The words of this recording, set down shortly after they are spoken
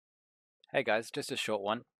Hey guys, just a short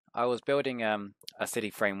one. I was building a city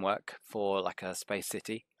framework for like a space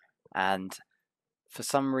city, and for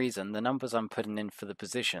some reason the numbers I'm putting in for the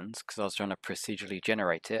positions, because I was trying to procedurally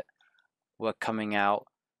generate it, were coming out.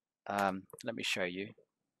 Let me show you.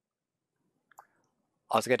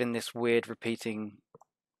 I was getting this weird repeating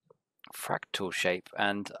fractal shape,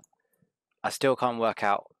 and I still can't work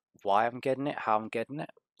out why I'm getting it, how I'm getting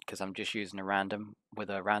it, because I'm just using a random with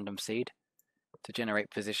a random seed to generate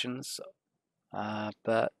positions.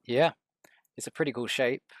 But yeah. It's a pretty cool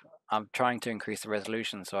shape. I'm trying to increase the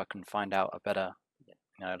resolution so I can find out a better,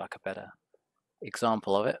 like a better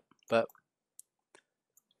example of it. But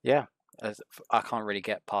yeah, I can't really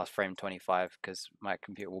get past frame 25 because my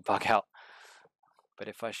computer will bug out. But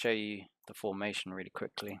if I show you the formation really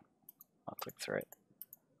quickly, I'll click through it.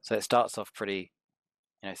 So it starts off pretty,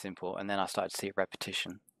 simple, and then I start to see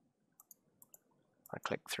repetition. I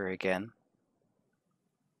click through again,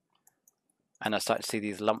 and I start to see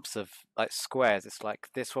these lumps of like squares. It's like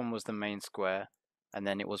this one was the main square, and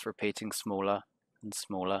then it was repeating smaller and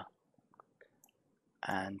smaller.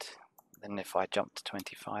 And then if I jump to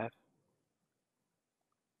 25,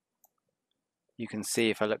 you can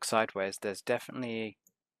see if I look sideways, there's definitely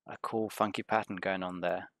a cool funky pattern going on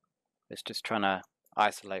there. It's just trying to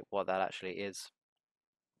isolate what that actually is.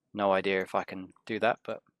 No idea if I can do that,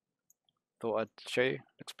 but thought I'd show you.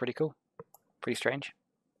 Looks pretty cool, pretty strange.